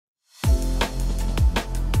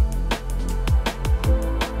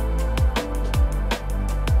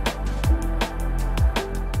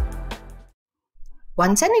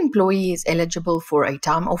Once an employee is eligible for a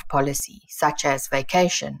time-off policy, such as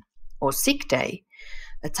vacation or sick day,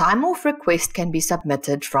 a time-off request can be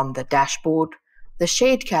submitted from the dashboard, the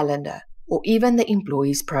shared calendar, or even the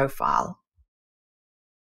employee's profile.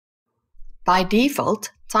 By default,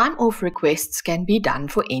 time-off requests can be done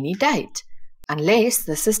for any date, unless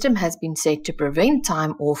the system has been set to prevent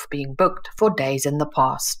time off being booked for days in the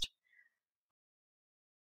past.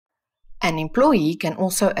 An employee can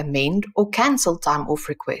also amend or cancel time-off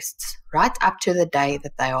requests right up to the day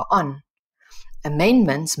that they are on.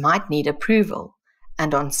 Amendments might need approval,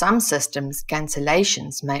 and on some systems,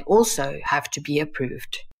 cancellations may also have to be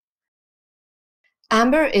approved.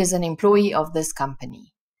 Amber is an employee of this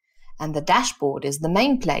company, and the dashboard is the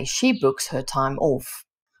main place she books her time off.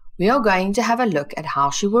 We are going to have a look at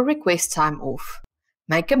how she will request time off,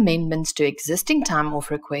 make amendments to existing time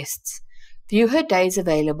off requests, view her days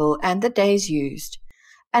available and the days used,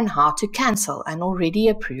 and how to cancel an already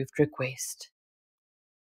approved request.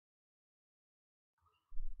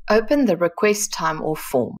 Open the Request Time Off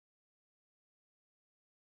form.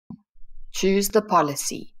 Choose the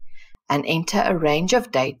policy and enter a range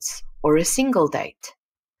of dates or a single date.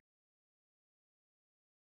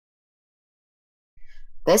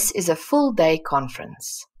 This is a full-day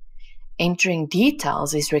conference. Entering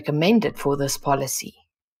details is recommended for this policy.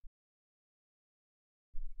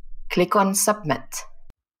 Click on Submit.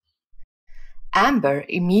 Amber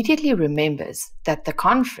immediately remembers that the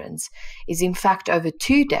conference is in fact over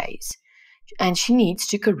 2 days and she needs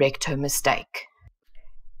to correct her mistake.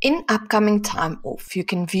 In Upcoming Time Off, you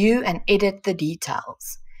can view and edit the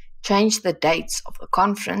details, change the dates of the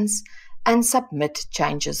conference, and submit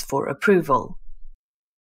changes for approval.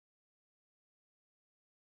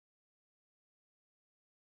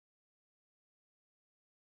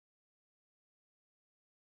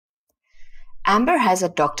 Amber has a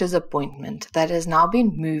doctor's appointment that has now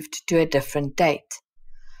been moved to a different date.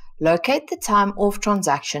 Locate the time off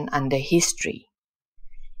transaction under History.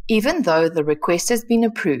 Even though the request has been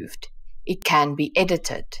approved, it can be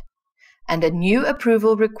edited, and a new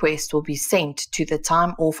approval request will be sent to the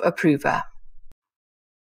time off approver.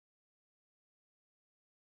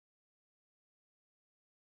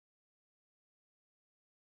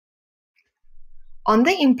 On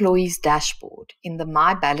the employee's dashboard, in the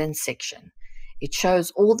My Balance section, it shows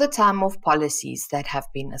all the time off policies that have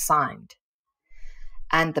been assigned,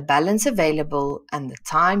 and the balance available and the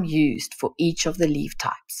time used for each of the leave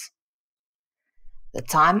types. The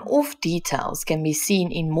time off details can be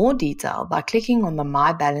seen in more detail by clicking on the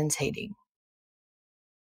My Balance heading.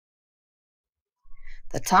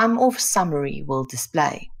 The time off summary will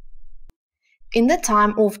display. In the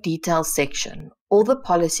time off details section, all the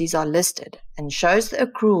policies are listed and shows the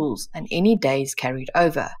accruals and any days carried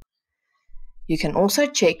over. You can also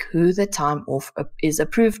check who the time off is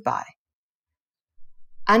approved by.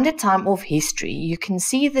 Under Time Off History, you can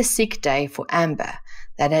see the sick day for Amber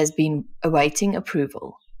that has been awaiting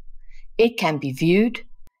approval. It can be viewed,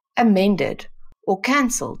 amended, or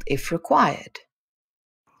cancelled if required.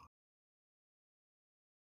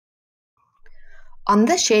 On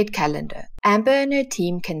the shared calendar, Amber and her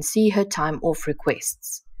team can see her time off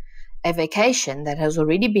requests. A vacation that has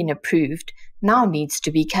already been approved now needs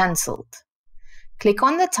to be cancelled. Click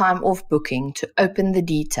on the time off booking to open the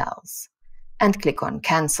details, and click on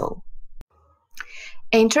Cancel.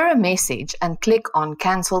 Enter a message and click on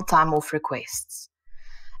Cancel Time Off Requests.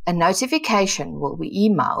 A notification will be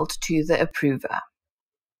emailed to the approver.